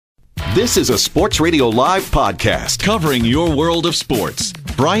This is a Sports Radio Live podcast covering your world of sports.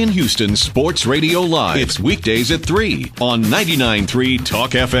 Bryan Houston's Sports Radio Live. It's weekdays at 3 on 99.3 Talk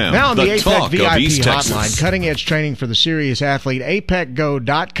FM. Now on the APEC talk VIP of East hotline, Texas. cutting-edge training for the serious athlete,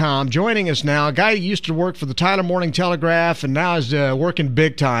 apecgo.com. Joining us now, a guy who used to work for the Tyler Morning Telegraph and now is working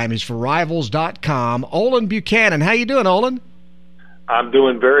big time. He's for Rivals.com. Olin Buchanan. How you doing, Olin? I'm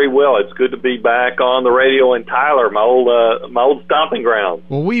doing very well. It's good to be back on the radio in Tyler, my old stomping ground.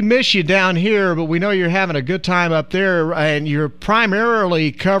 Well, we miss you down here, but we know you're having a good time up there, and you're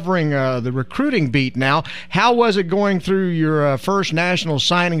primarily covering the recruiting beat now. How was it going through your first National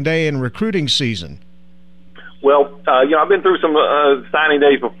Signing Day and recruiting season? Well, I've been through some signing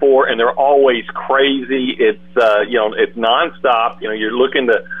days before, and they're always crazy. It's it's nonstop. You're looking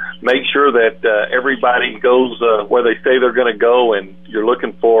to make sure that everybody goes where they say they're going to go, and you're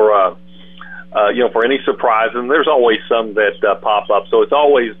looking for for any surprises. And there's always some that pop up, so it's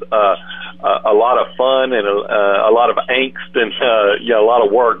always a lot of fun and a lot of angst and a lot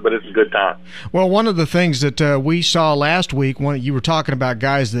of work, but it's a good time. Well, one of the things that we saw last week, when you were talking about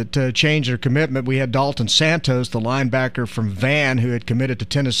guys that changed their commitment, we had Dalton Santos, the linebacker from Van, who had committed to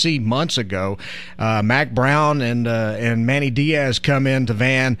Tennessee months ago. Mac Brown and Manny Diaz come into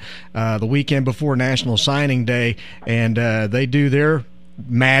Van the weekend before National Signing Day, and they do their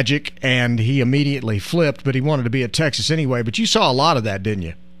magic, and he immediately flipped, but he wanted to be at Texas anyway. But you saw a lot of that, didn't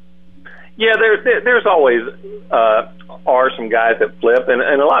you? Yeah, there's always are some guys that flip, and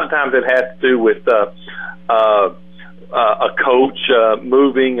a lot of times it has to do with a coach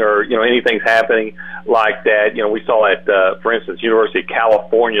moving or anything's happening like that. We saw at for instance, University of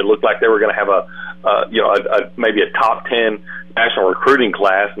California, it looked like they were going to have a maybe a top 10 national recruiting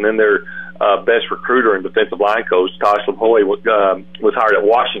class, and then their best recruiter and defensive line coach Tosh LaPoy was hired at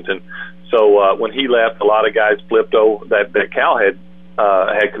Washington. So when he left, a lot of guys flipped over that Cal had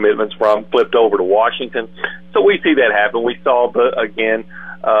commitments from, flipped over to Washington. So we see that happen. We saw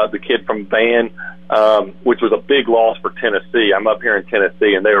the kid from Van, which was a big loss for Tennessee. I'm up here in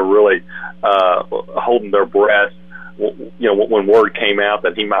Tennessee, and they were really holding their breath when word came out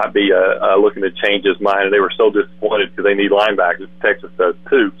that he might be looking to change his mind, and they were so disappointed because they need linebackers. Texas does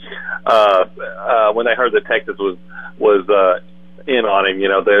too. When they heard that Texas was in on him,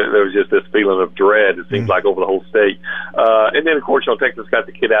 there was just this feeling of dread, it seems like, over the whole state. And then, of course, Texas got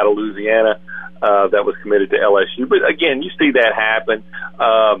the kid out of Louisiana that was committed to LSU. But, again, you see that happen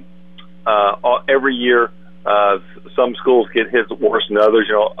every year. Some schools get hit worse than others.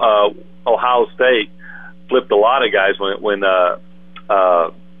 Ohio State flipped a lot of guys when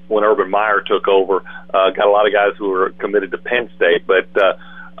Urban Meyer took over. Got a lot of guys who were committed to Penn State, but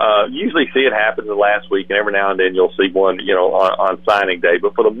usually see it happen the last week, and every now and then you'll see one, on signing day.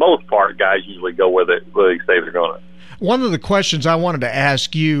 But for the most part, guys usually go where they say they're going to. One of the questions I wanted to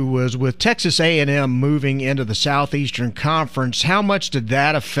ask you was, with Texas A&M moving into the Southeastern Conference, how much did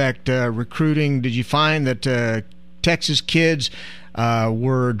that affect recruiting? Did you find that Texas kids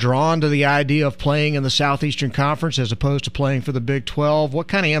were drawn to the idea of playing in the Southeastern Conference as opposed to playing for the Big 12? What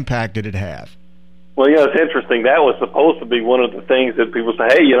kind of impact did it have? Well, it's interesting. That was supposed to be one of the things that people say,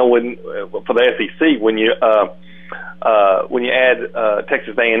 hey, when for the SEC, when you add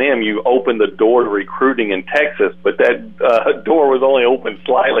Texas A&M, you open the door to recruiting in Texas, but that door was only open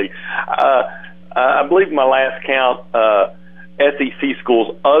slightly. I believe in my last count, SEC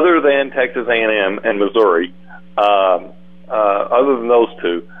schools other than Texas A&M and Missouri, other than those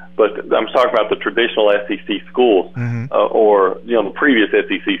two, but I'm talking about the traditional SEC schools, or the previous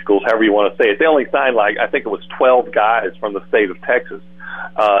SEC schools, however you want to say it. They only signed I think it was 12 guys from the state of Texas,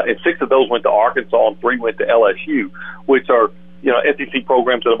 and 6 of those went to Arkansas and 3 went to LSU, which are SEC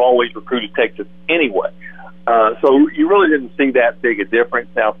programs that have always recruited Texas anyway. So you really didn't see that big a difference.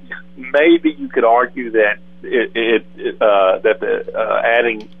 Now, maybe you could argue that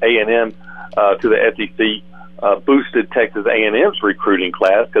adding A&M to the SEC boosted Texas A&M's recruiting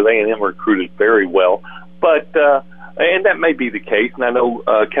class, because A&M recruited very well. But and that may be the case. And I know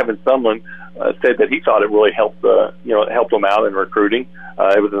Kevin Sumlin said that he thought it really helped them out in recruiting.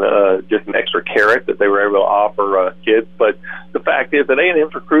 It was just an extra carrot that they were able to offer kids. But the fact is that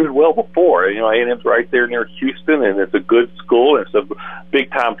A&M's recruited well before. A&M's right there near Houston, and it's a good school. And it's a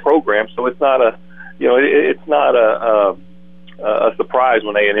big time program, so it's not a surprise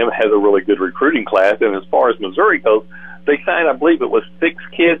when A&M has a really good recruiting class. And as far as Missouri goes, they signed, I believe it was 6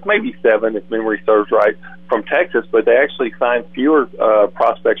 kids, maybe 7 if memory serves right, from Texas, but they actually signed fewer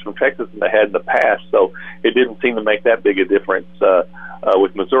prospects from Texas than they had in the past, so it didn't seem to make that big a difference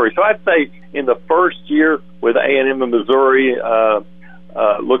with Missouri. So I'd say in the first year with A&M and Missouri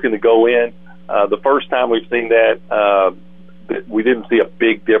looking to go in, the first time we've seen that, we didn't see a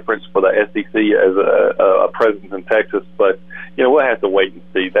big difference for the SEC as a presence in Texas, but we'll have to wait and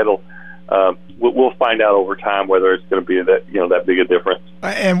see. We'll find out over time whether it's going to be that big a difference.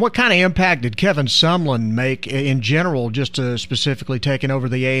 And what kind of impact did Kevin Sumlin make in general, just specifically taking over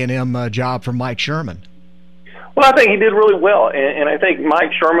the A&M job from Mike Sherman? Well, I think he did really well, and I think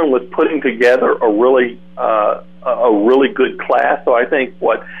Mike Sherman was putting together a really good class. So I think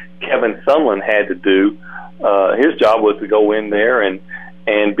what Kevin Sumlin had to do, his job was to go in there and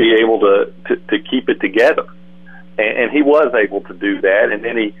be able to keep it together, and he was able to do that. And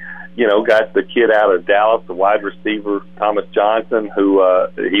then he, got the kid out of Dallas, the wide receiver Thomas Johnson, who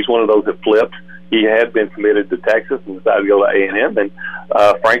he's one of those that flipped. He had been committed to Texas and decided to go to A&M, and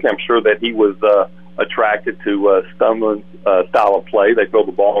frankly, I'm sure that he was attracted to Sumlin's style of play. They throw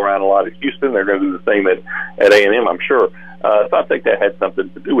the ball around a lot at Houston. They're going to do the same at A&M, I'm sure. So I think that had something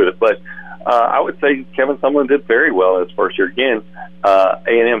to do with it. But I would say Kevin Sumlin did very well in his first year. Again,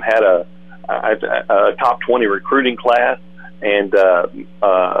 A&M had a top 20 recruiting class, and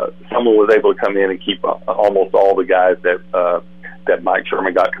Sumlin was able to come in and keep almost all the guys that Mike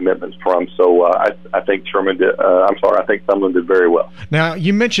Sherman got commitments from. So I think Sumlin did very well. Now,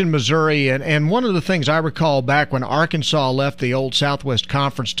 you mentioned Missouri, and one of the things I recall back when Arkansas left the old Southwest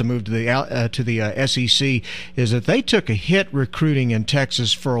Conference to move to the SEC is that they took a hit recruiting in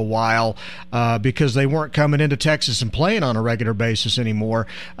Texas for a while because they weren't coming into Texas and playing on a regular basis anymore.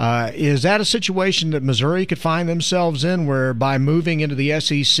 Is that a situation that Missouri could find themselves in, where by moving into the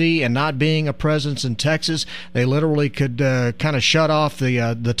SEC and not being a presence in Texas, they literally could kind of shut off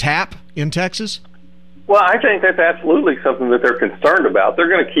the tap in Texas? Well, I think that's absolutely something that they're concerned about. They're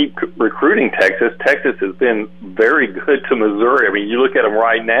going to keep recruiting Texas. Texas has been very good to Missouri. I mean, you look at them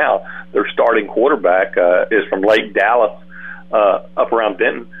right now, their starting quarterback is from Lake Dallas, up around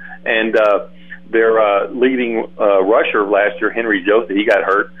Denton, and their leading rusher last year, Henry Joseph, he got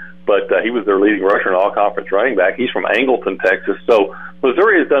hurt, but he was their leading rusher and all-conference running back. He's from Angleton, Texas. So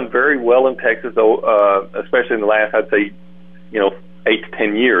Missouri has done very well in Texas, especially in the last, I'd say, 8 to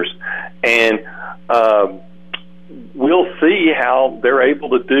 10 years, and we'll see how they're able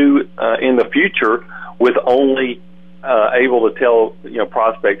to do in the future with only able to tell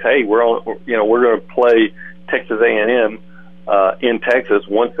prospects, hey, we're going to play Texas A&M in Texas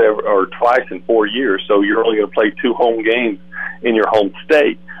once or twice in 4 years, so you're only going to play 2 home games in your home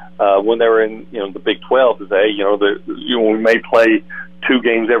state. When they were in the Big 12, to say we may play 2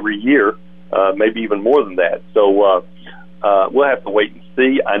 games every year, maybe even more than that. So we'll have to wait and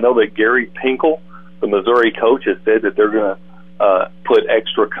see. I know that Gary Pinkel, the Missouri coach, has said that they're going to put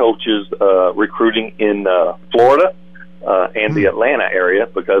extra coaches recruiting in Florida and the Atlanta area,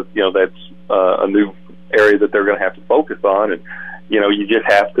 because that's a new area that they're going to have to focus on. And you just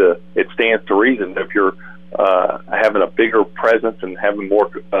have to. It stands to reason that if you're having a bigger presence and having more,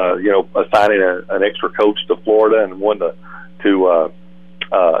 assigning an extra coach to Florida and one to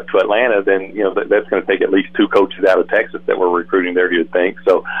Atlanta, then that's going to take at least 2 coaches out of Texas that we're recruiting there, you'd think.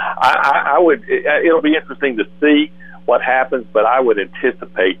 So I would. It'll be interesting to see what happens, but I would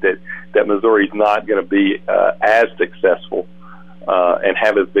anticipate that Missouri's not going to be as successful and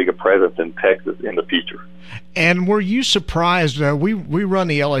have as big a presence in Texas in the future. And were you surprised? We run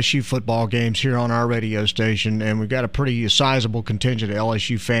the LSU football games here on our radio station, and we've got a pretty sizable contingent of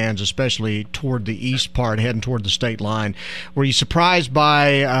LSU fans, especially toward the east part, heading toward the state line. Were you surprised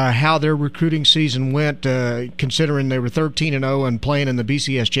by how their recruiting season went, considering they were 13-0 and playing in the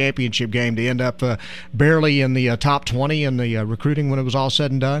BCS championship game, to end up barely in the top 20 in the recruiting when it was all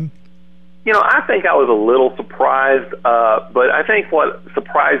said and done? I think I was a little surprised, but I think what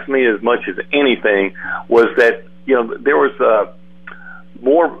surprised me as much as anything was that, there was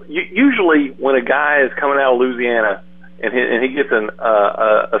more. Usually when a guy is coming out of Louisiana and he gets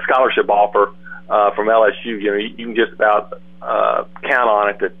a scholarship offer from LSU, you can just about count on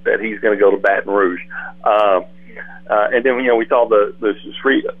it that he's going to go to Baton Rouge. And then, we saw the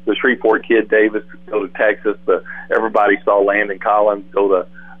Shreveport kid, Davis, go to Texas. Everybody saw Landon Collins go to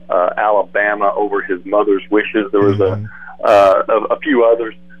Alabama over his mother's wishes. There was a few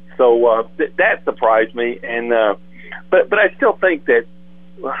others, so that surprised me. And but I still think that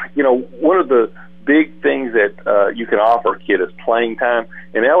one of the big things that you can offer a kid is playing time,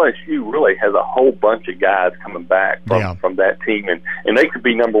 and LSU really has a whole bunch of guys coming back from that team, and they could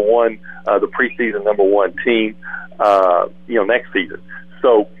be number one, the preseason number 1 team, next season.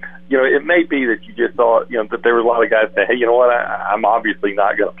 So. It may be that you just thought, that there were a lot of guys saying, hey, you know what, I'm obviously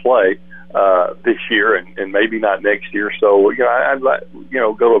not going to play this year and maybe not next year. So, I'd like,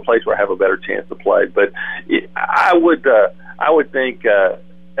 go to a place where I have a better chance to play. But I would think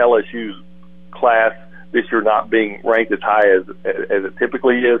LSU's class this year not being ranked as high as it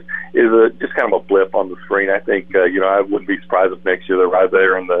typically is just kind of a blip on the screen. I think I wouldn't be surprised if next year they're right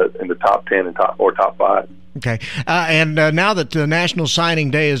there in the top 10 and top 5. Okay, and now that National Signing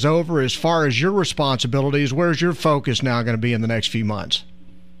Day is over, as far as your responsibilities, where's your focus now going to be in the next few months?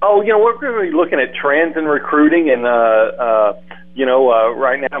 Oh, we're going to be looking at trends in recruiting, and right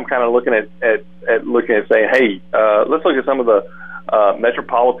now I'm kind of looking at saying, hey, let's look at some of the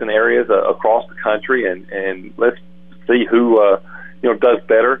metropolitan areas across the country, and let's see who does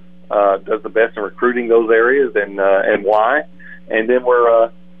better, does the best in recruiting those areas, and why. And then we're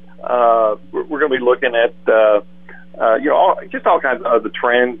going to be looking at all kinds of the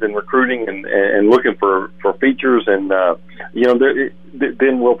trends in recruiting and looking for features, and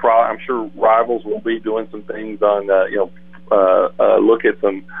then we'll I'm sure Rivals will be doing some things on look at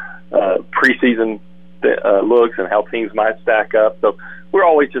some preseason looks and how teams might stack up. So we're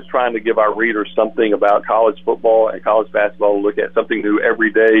always just trying to give our readers something about college football and college basketball to look at, something new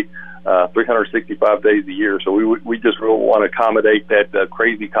every day, 365 days a year. So we just really want to accommodate that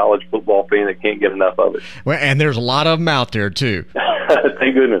crazy college football fan that can't get enough of it. Well, and there's a lot of them out there too.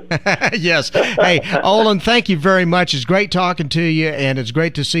 Thank goodness. Yes. Hey, Olin, thank you very much. It's great talking to you, and it's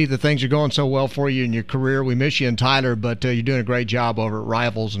great to see that things are going so well for you in your career. We miss you in Tyler, but you're doing a great job over at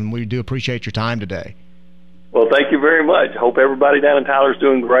Rivals, and we do appreciate your time today. Well, thank you very much. Hope everybody down in Tyler's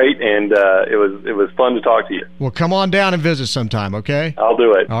doing great, and it was fun to talk to you. Well, come on down and visit sometime, okay? I'll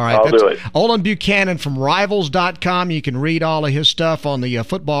do it. All right, I'll do it. Olin Buchanan from Rivals.com. You can read all of his stuff on the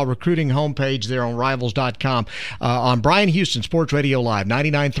football recruiting homepage there on Rivals.com on Bryan Houston Sports Radio Live,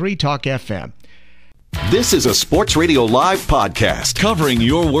 99.3 Talk FM. This is a Sports Radio Live podcast covering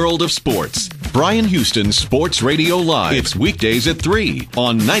your world of sports. Bryan Houston Sports Radio Live. It's weekdays at 3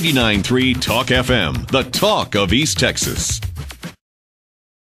 on 99.3 Talk FM, the talk of East Texas.